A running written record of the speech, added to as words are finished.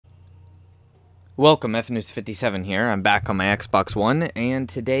Welcome, FNews57 here. I'm back on my Xbox One, and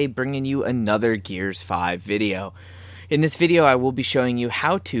today bringing you another Gears 5 video. In this video, I will be showing you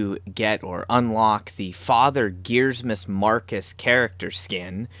how to get or unlock the Father Gearsmas Marcus character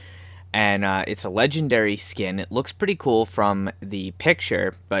skin, and it's a legendary skin. It looks pretty cool from the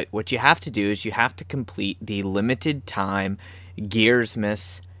picture, but what you have to do is you have to complete the limited time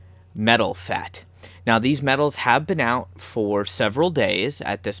Gearsmas medal set. Now, these medals have been out for several days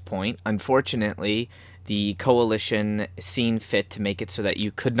at this point. Unfortunately, the Coalition seen fit to make it so that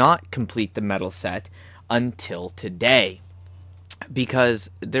you could not complete the medal set until today.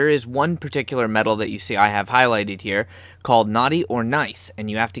 Because there is one particular medal that you see I have highlighted here called Naughty or Nice, and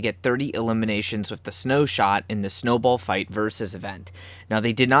you have to get 30 eliminations with the snow shot in the snowball fight versus event. Now,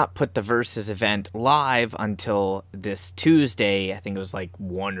 they did not put the versus event live until this Tuesday. I think it was like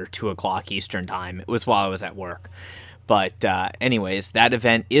 1 or 2 o'clock Eastern time. It was while I was at work. But anyways, that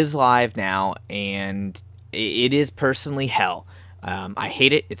event is live now, and it is personally hell. I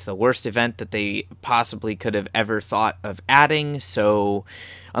hate it. It's the worst event that they possibly could have ever thought of adding, so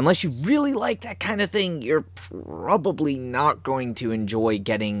unless you really like that kind of thing, you're probably not going to enjoy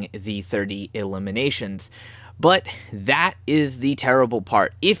getting the 30 eliminations. But that is the terrible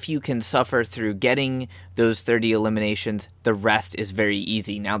part. If you can suffer through getting those 30 eliminations, the rest is very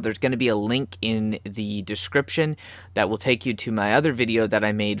easy. Now, there's going to be a link in the description that will take you to my other video that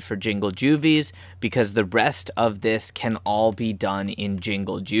I made for Jingle Juvies, because the rest of this can all be done in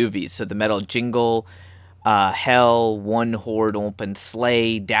Jingle Juvies. So the medal Jingle, Hell, One Horde Open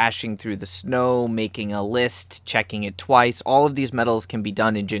Sleigh, Dashing Through the Snow, Making a List, Checking It Twice. All of these medals can be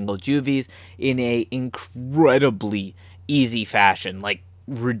done in Jingle Juvies in a incredibly easy fashion, like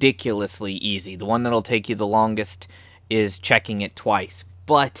ridiculously easy. The one that'll take you the longest is Checking It Twice.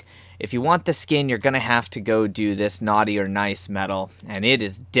 But if you want the skin, you're going to have to go do this Naughty or Nice medal, and it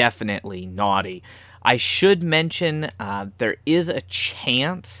is definitely naughty. I should mention there is a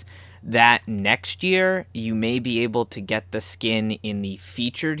chance that next year you may be able to get the skin in the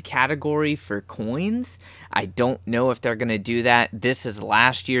featured category for coins. I don't know if they're going to do that. This is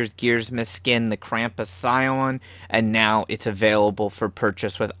last year's Gearsmas skin, the Krampus Scion, and now it's available for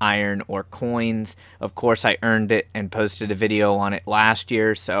purchase with iron or coins. Of course, I earned it and posted a video on it last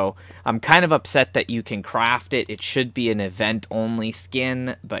year, so I'm kind of upset that you can craft it. It should be an event-only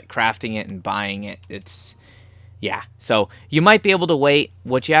skin, but crafting it and buying it, yeah, so you might be able to wait.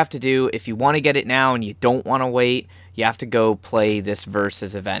 What you have to do, if you want to get it now and you don't want to wait, you have to go play this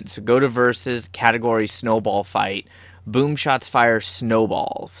Versus event. So go to Versus, category Snowball Fight, Boom Shots Fire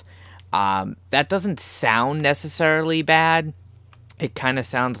Snowballs. That doesn't sound necessarily bad. It kind of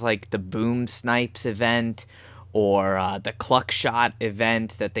sounds like the Boom Snipes event or the Cluck Shot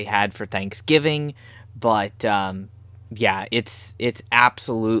event that they had for Thanksgiving. But yeah, it's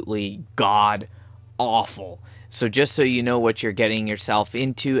absolutely god-awful. So just so you know what you're getting yourself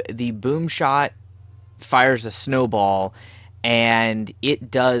into, the Boom Shot fires a snowball, and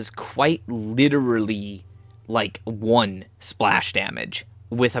it does quite literally like 1 splash damage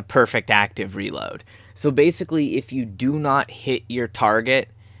with a perfect active reload. So basically, if you do not hit your target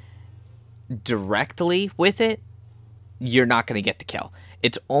directly with it, you're not going to get the kill.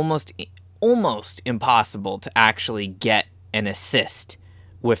 It's almost impossible to actually get an assist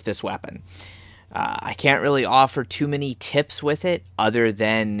with this weapon. I can't really offer too many tips with it other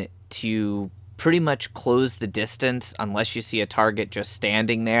than to pretty much close the distance unless you see a target just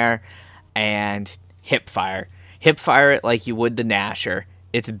standing there, and hip fire. Hip fire it like you would the Gnasher.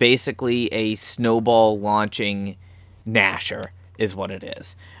 It's basically a snowball launching Gnasher is what it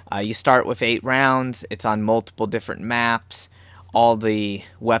is. You start with 8 rounds. It's on multiple different maps. All the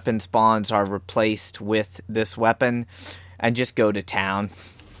weapon spawns are replaced with this weapon, and just go to town.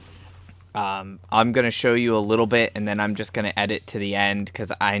 I'm going to show you a little bit, and then I'm just going to edit to the end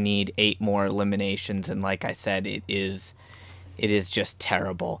because I need 8 more eliminations, and like I said, it is just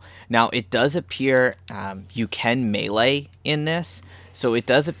terrible. Now, it does appear you can melee in this, so it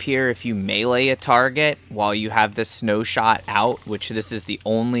does appear if you melee a target while you have the snow shot out, which this is the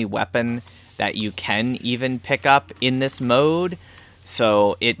only weapon that you can even pick up in this mode,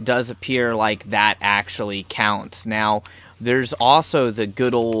 so it does appear like that actually counts. Now, there's also the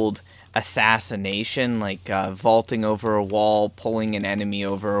good old assassination, like vaulting over a wall, pulling an enemy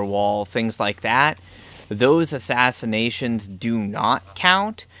over a wall, things like that. Those assassinations do not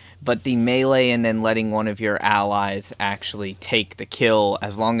count, but the melee and then letting one of your allies actually take the kill,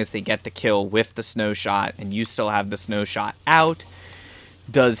 as long as they get the kill with the snow shot and you still have the snow shot out,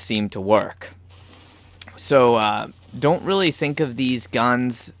 does seem to work. So don't really think of these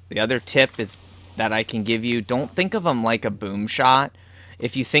guns. The other tip is that I can give you, don't think of them like a boom shot.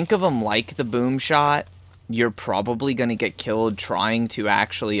 If you think of them like the boom shot, you're probably going to get killed trying to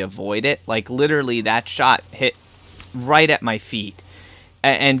actually avoid it. Like, literally, that shot hit right at my feet.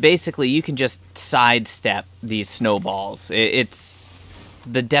 And basically, you can just sidestep these snowballs. It's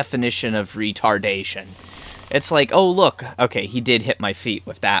the definition of retardation. It's like, oh, look, okay, he did hit my feet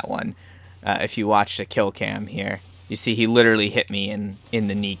with that one. If you watch the kill cam here, you see he literally hit me in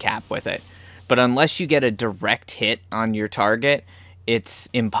the kneecap with it. But unless you get a direct hit on your target, it's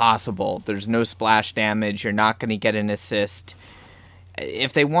impossible. There's no splash damage. You're not going to get an assist.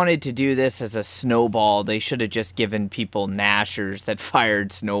 If they wanted to do this as a snowball, they should have just given people nashers that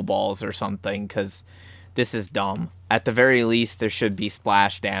fired snowballs or something, because this is dumb. At the very least, there should be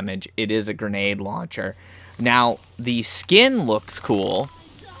splash damage. It is a grenade launcher. Now, the skin looks cool.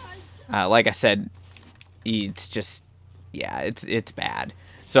 Like I said, it's just, yeah, it's bad.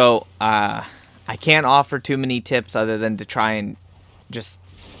 So, I can't offer too many tips other than to try and just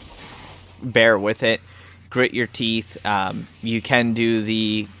bear with it. Grit your teeth. You can do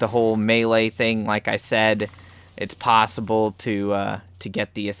the whole melee thing. Like I said, it's possible to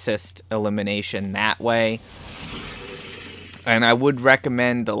get the assist elimination that way. And I would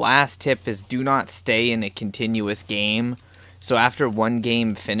recommend, the last tip is, do not stay in a continuous game. So after one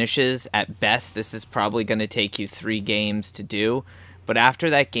game finishes, at best, this is probably going to take you 3 games to do. But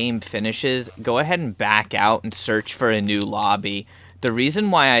after that game finishes, go ahead and back out and search for a new lobby. The reason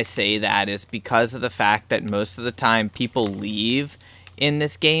why I say that is because of the fact that most of the time people leave in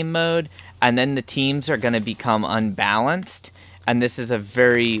this game mode, and then the teams are going to become unbalanced. And this is a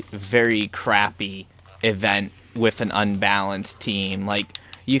very, very crappy event with an unbalanced team. Like,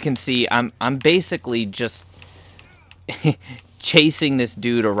 you can see, I'm basically just chasing this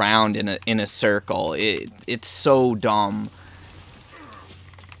dude around in a circle. It's so dumb.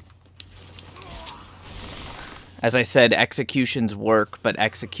 As I said, executions work, but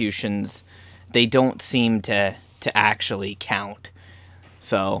executions, they don't seem to actually count.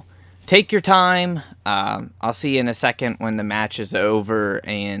 So, take your time. I'll see you in a second when the match is over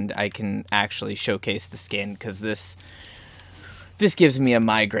and I can actually showcase the skin, because this gives me a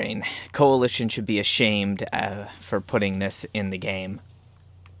migraine. Coalition should be ashamed for putting this in the game.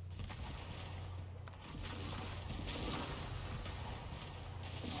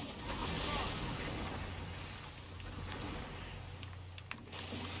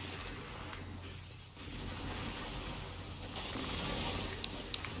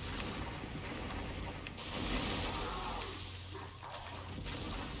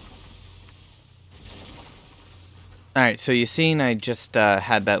 Alright, so you seen I just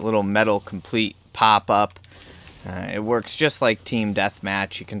had that little medal complete pop up. It works just like Team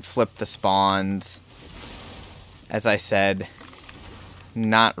Deathmatch. You can flip the spawns. As I said,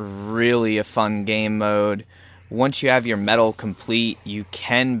 not really a fun game mode. Once you have your medal complete, you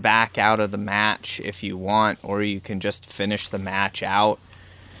can back out of the match if you want, or you can just finish the match out.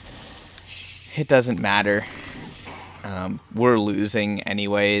 It doesn't matter. We're losing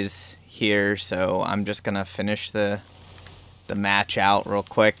anyways here, so I'm just gonna finish the match out real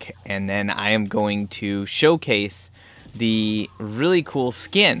quick, and then I am going to showcase the really cool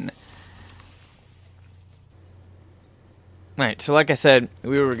skin. Alright, so like I said,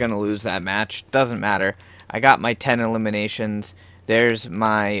 we were gonna lose that match. Doesn't matter. I got my 10 eliminations. There's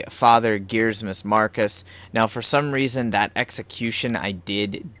my Father Gearsmas Marcus. Now, for some reason, that execution I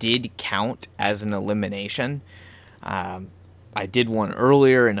did count as an elimination. I did one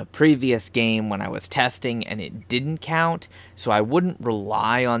earlier in a previous game when I was testing, and it didn't count, so I wouldn't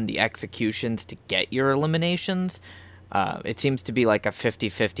rely on the executions to get your eliminations. It seems to be like a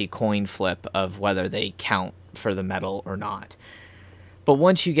 50-50 coin flip of whether they count for the medal or not. But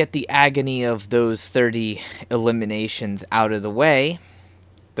once you get the agony of those 30 eliminations out of the way,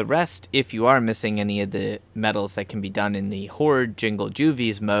 the rest, if you are missing any of the medals that can be done in the Horde Jingle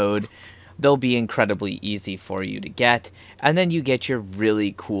Juvies mode, they'll be incredibly easy for you to get, and then you get your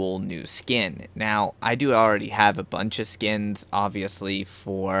really cool new skin. Now, I do already have a bunch of skins, obviously,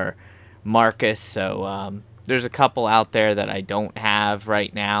 for Marcus, so there's a couple out there that I don't have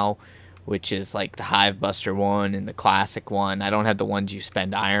right now, which is like the Hivebuster one and the classic one. I don't have the ones you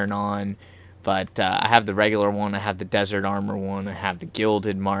spend iron on, but I have the regular one, I have the Desert Armor one, I have the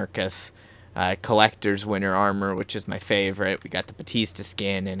Gilded Marcus, Collector's Winter Armor, which is my favorite. We got the Batista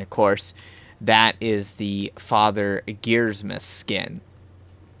skin, and of course, that is the Father Gearsmas skin,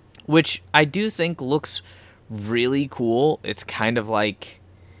 which I do think looks really cool. It's kind of like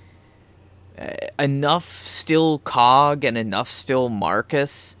enough still Cog and enough still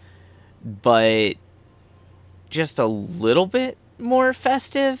Marcus, but just a little bit more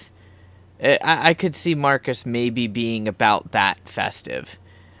festive. I could see Marcus maybe being about that festive.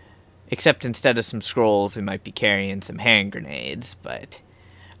 Except instead of some scrolls, we might be carrying some hand grenades. But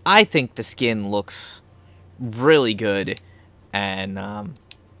I think the skin looks really good. And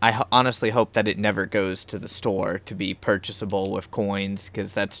I honestly hope that it never goes to the store to be purchasable with coins.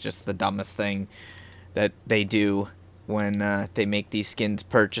 Because that's just the dumbest thing that they do when they make these skins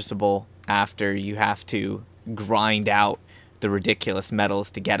purchasable after you have to grind out the ridiculous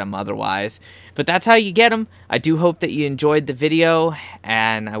medals to get them otherwise. But that's how you get them. I do hope that you enjoyed the video,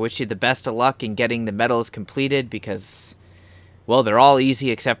 and I wish you the best of luck in getting the medals completed because, well, they're all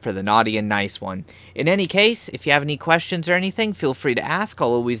easy except for the naughty and nice one. In any case, if you have any questions or anything, feel free to ask.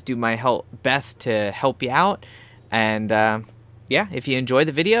 I'll always do my best to help you out. And yeah, if you enjoyed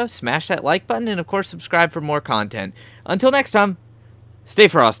the video, smash that like button and of course subscribe for more content. Until next time, stay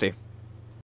frosty.